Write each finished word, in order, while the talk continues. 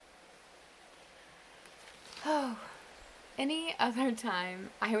Oh, any other time,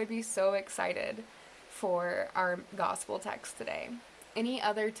 I would be so excited for our gospel text today. Any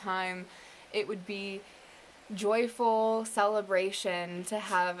other time, it would be joyful celebration to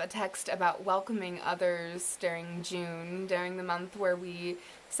have a text about welcoming others during June, during the month where we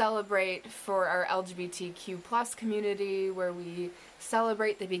celebrate for our LGBTQ plus community, where we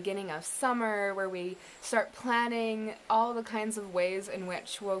celebrate the beginning of summer, where we start planning all the kinds of ways in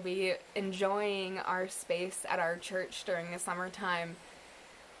which we'll be enjoying our space at our church during the summertime.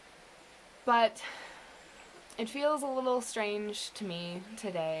 But it feels a little strange to me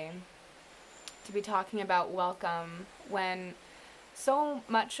today to be talking about welcome when so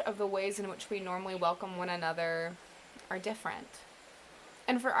much of the ways in which we normally welcome one another are different.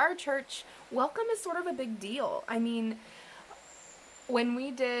 And for our church, welcome is sort of a big deal. I mean, when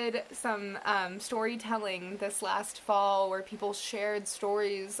we did some storytelling this last fall where people shared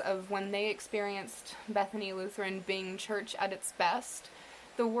stories of when they experienced Bethany Lutheran being church at its best,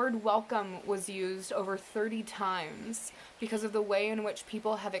 the word welcome was used over 30 times because of the way in which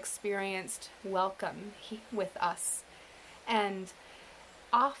people have experienced welcome with us. And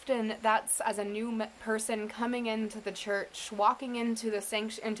often that's as a new person coming into the church, walking into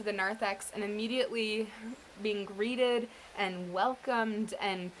the narthex, and immediately being greeted and welcomed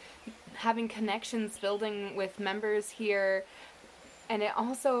and having connections building with members here. And it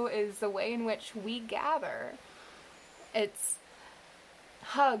also is the way in which we gather. It's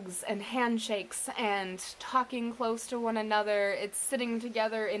hugs and handshakes and talking close to one another. It's sitting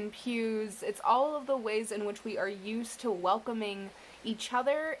together in pews. It's all of the ways in which we are used to welcoming each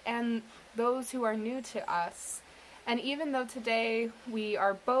other and those who are new to us. And even though today we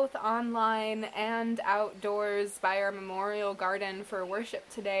are both online and outdoors by our memorial garden for worship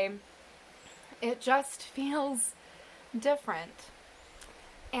today, it just feels different.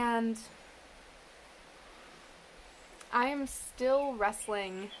 And I am still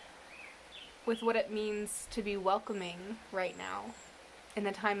wrestling with what it means to be welcoming right now in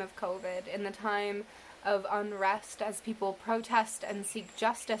the time of COVID, in the time of unrest as people protest and seek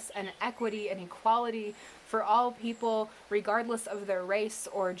justice and equity and equality for all people, regardless of their race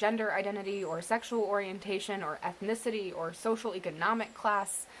or gender identity or sexual orientation or ethnicity or social economic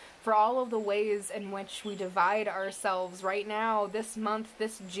class, for all of the ways in which we divide ourselves right now. This month,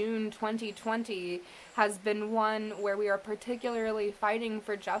 this June 2020, has been one where we are particularly fighting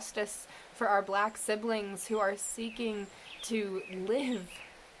for justice for our Black siblings who are seeking to live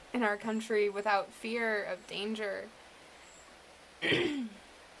in our country without fear of danger. It's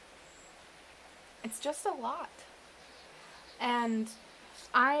just a lot. And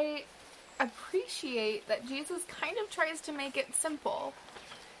I appreciate that Jesus kind of tries to make it simple.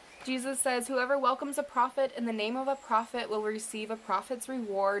 Jesus says, whoever welcomes a prophet in the name of a prophet will receive a prophet's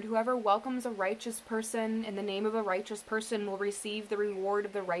reward. Whoever welcomes a righteous person in the name of a righteous person will receive the reward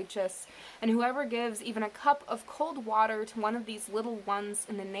of the righteous. And whoever gives even a cup of cold water to one of these little ones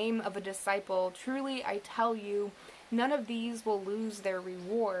in the name of a disciple, truly I tell you, none of these will lose their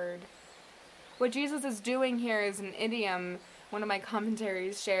reward. What Jesus is doing here is an idiom. One of my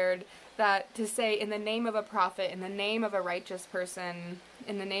commentaries shared that to say in the name of a prophet, in the name of a righteous person,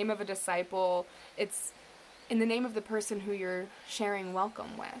 in the name of a disciple, it's in the name of the person who you're sharing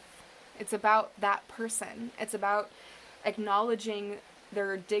welcome with. It's about that person. It's about acknowledging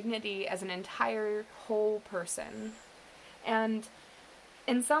their dignity as an entire whole person. And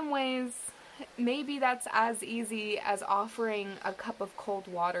in some ways, maybe that's as easy as offering a cup of cold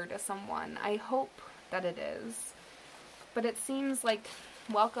water to someone. I hope that it is. But it seems like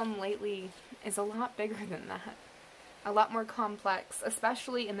welcome lately is a lot bigger than that. A lot more complex,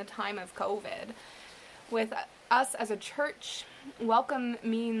 especially in the time of COVID. With us as a church, welcome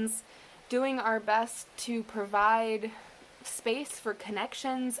means doing our best to provide space for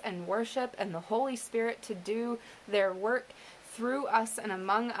connections and worship and the Holy Spirit to do their work through us and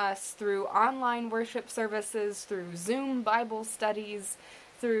among us, through online worship services, through Zoom Bible studies,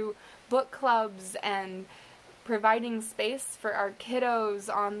 through book clubs, and providing space for our kiddos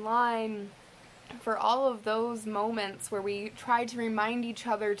online, for all of those moments where we try to remind each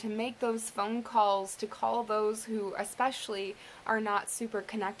other to make those phone calls, to call those who especially are not super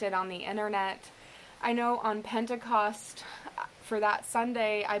connected on the internet. I know on Pentecost, for that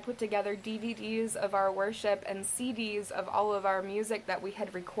Sunday, I put together DVDs of our worship and CDs of all of our music that we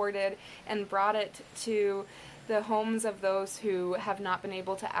had recorded and brought it to the homes of those who have not been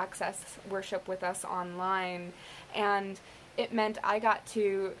able to access worship with us online. And it meant I got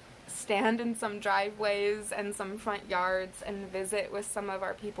to stand in some driveways and some front yards and visit with some of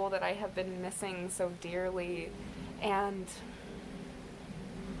our people that I have been missing so dearly. And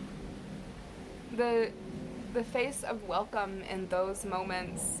the the face of welcome in those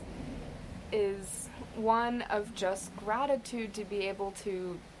moments is one of just gratitude to be able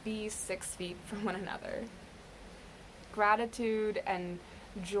to be 6 feet from one another. Gratitude and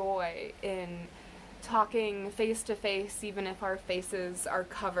joy in talking face to face, even if our faces are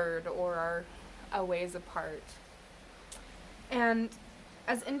covered or are a ways apart. And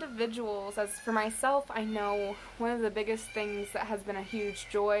as individuals, as for myself, I know one of the biggest things that has been a huge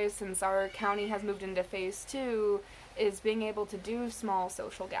joy since our county has moved into phase 2 is being able to do small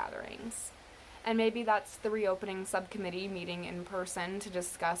social gatherings. And maybe that's the reopening subcommittee meeting in person to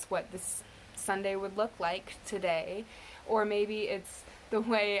discuss what this Sunday would look like today. Or maybe it's the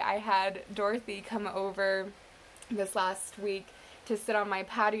way I had Dorothy come over this last week to sit on my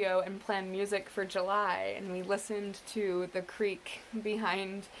patio and plan music for July, and we listened to the creek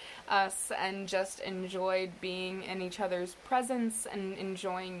behind us and just enjoyed being in each other's presence and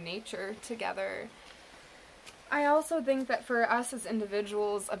enjoying nature together. I also think that for us as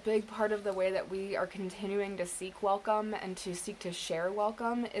individuals, a big part of the way that we are continuing to seek welcome and to seek to share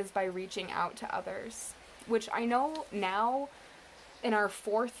welcome is by reaching out to others, which I know now in our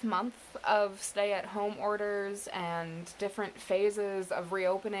 4th month of stay-at-home orders and different phases of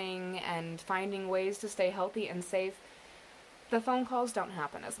reopening and finding ways to stay healthy and safe, the phone calls don't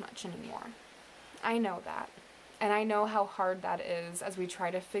happen as much anymore. I know that. And I know how hard that is as we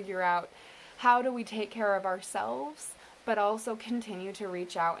try to figure out how do we take care of ourselves, but also continue to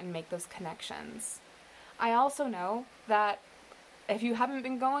reach out and make those connections. I also know that if you haven't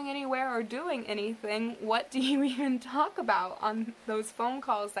been going anywhere or doing anything, what do you even talk about on those phone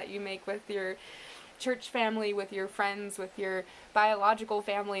calls that you make with your church family, with your friends, with your biological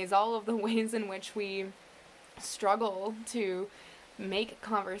families, all of the ways in which we struggle to make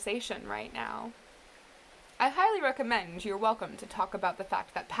conversation right now? I highly recommend You're Welcome to talk about the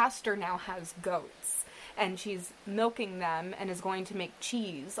fact that Pastor now has goats, and she's milking them and is going to make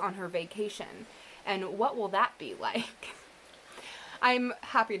cheese on her vacation. And what will that be like? I'm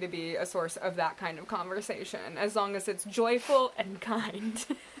happy to be a source of that kind of conversation, as long as it's joyful and kind.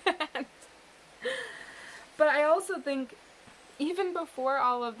 But I also think, even before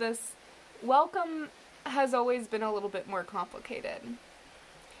all of this, welcome has always been a little bit more complicated.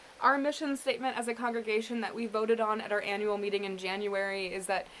 Our mission statement as a congregation that we voted on at our annual meeting in January is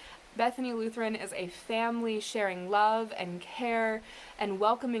that Bethany Lutheran is a family sharing love and care and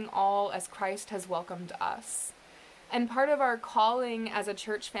welcoming all as Christ has welcomed us. And part of our calling as a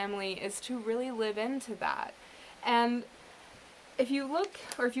church family is to really live into that. And if you look,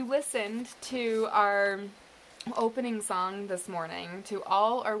 or if you listened to our opening song this morning, to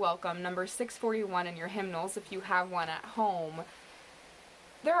All Are Welcome, number 641 in your hymnals, if you have one at home,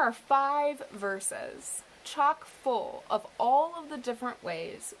 there are 5 verses, chock full of all of the different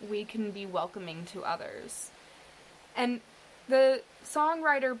ways we can be welcoming to others. And the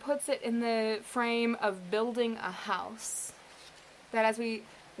songwriter puts it in the frame of building a house. That as we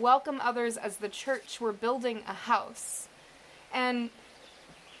welcome others as the church, we're building a house. And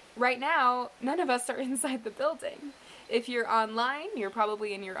right now, none of us are inside the building. If you're online, you're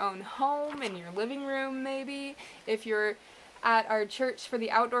probably in your own home, in your living room maybe. If you're at our church for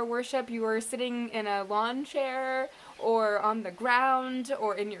the outdoor worship, you are sitting in a lawn chair or on the ground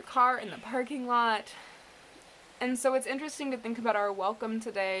or in your car in the parking lot. And so it's interesting to think about our welcome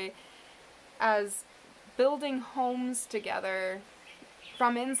today as building homes together,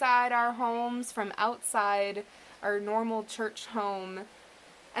 from inside our homes, from outside our normal church home,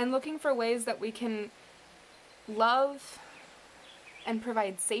 and looking for ways that we can love and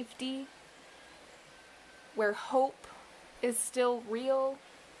provide safety, where hope is still real,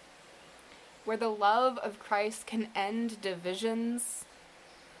 where the love of Christ can end divisions,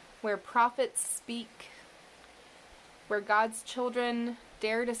 where prophets speak, where God's children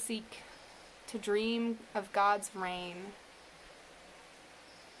dare to seek to dream of God's reign,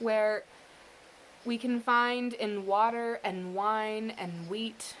 where we can find in water and wine and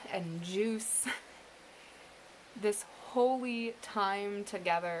wheat and juice this holy time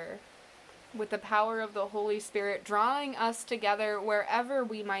together with the power of the Holy Spirit drawing us together wherever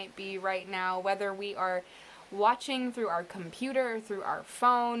we might be right now, whether we are watching through our computer, through our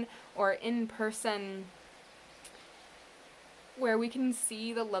phone, or in person, where we can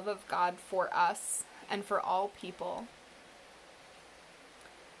see the love of God for us and for all people.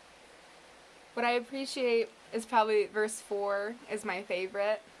 What I appreciate is probably verse 4 is my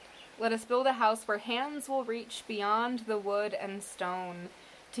favorite. Let us build a house where hands will reach beyond the wood and stone,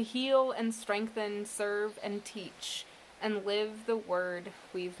 to heal and strengthen, serve and teach, and live the word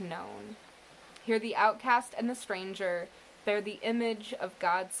we've known. Here the outcast and the stranger bear the image of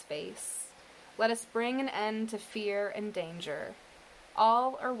God's face. Let us bring an end to fear and danger.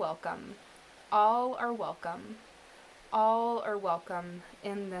 All are welcome. All are welcome. All are welcome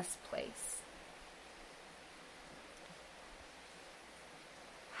in this place.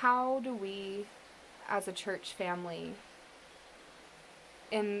 How do we, as a church family,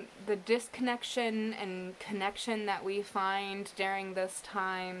 in the disconnection and connection that we find during this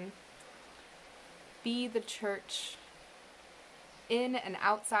time, be the church in and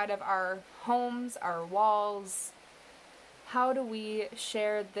outside of our homes, our walls? How do we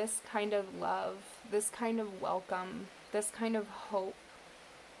share this kind of love, this kind of welcome, this kind of hope,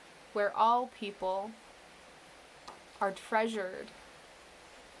 where all people are treasured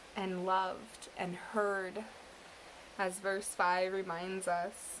and loved and heard, as verse 5 reminds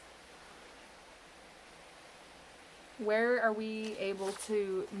us? Where are we able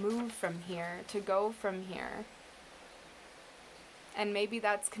to move from here, to go from here? And maybe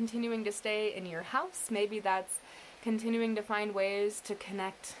that's continuing to stay in your house. Maybe that's continuing to find ways to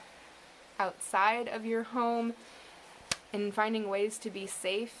connect outside of your home and finding ways to be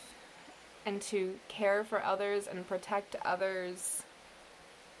safe and to care for others and protect others.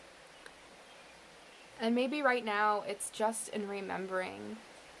 And maybe right now it's just in remembering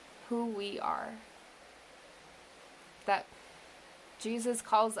who we are. That Jesus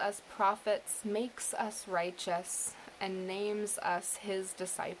calls us prophets, makes us righteous, and names us his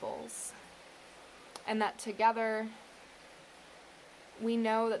disciples. And that together we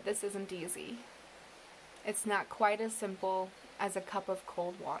know that this isn't easy. It's not quite as simple as a cup of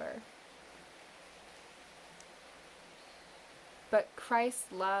cold water. But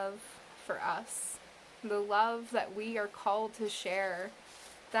Christ's love for us, the love that we are called to share,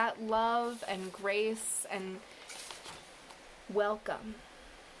 that love and grace and welcome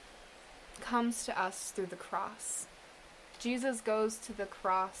comes to us through the cross. Jesus goes to the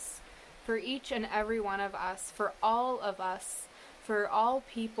cross for each and every one of us, for all of us, for all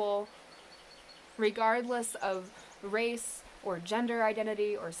people, regardless of race or gender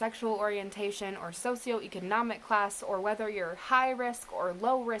identity or sexual orientation or socioeconomic class, or whether you're high risk or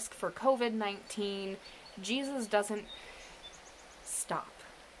low risk for COVID-19. Jesus doesn't stop.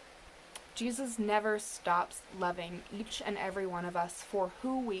 Jesus never stops loving each and every one of us for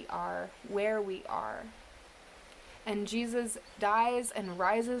who we are, where we are. And Jesus dies and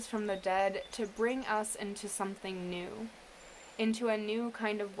rises from the dead to bring us into something new, into a new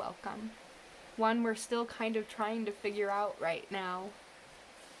kind of welcome, one we're still kind of trying to figure out right now.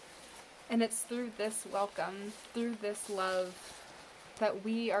 And it's through this welcome, through this love, that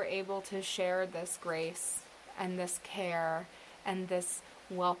we are able to share this grace and this care and this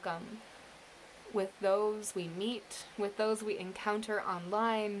welcome with those we meet, with those we encounter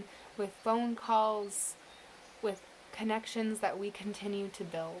online, with phone calls, with connections that we continue to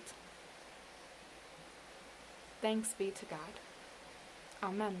build. Thanks be to God.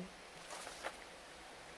 Amen.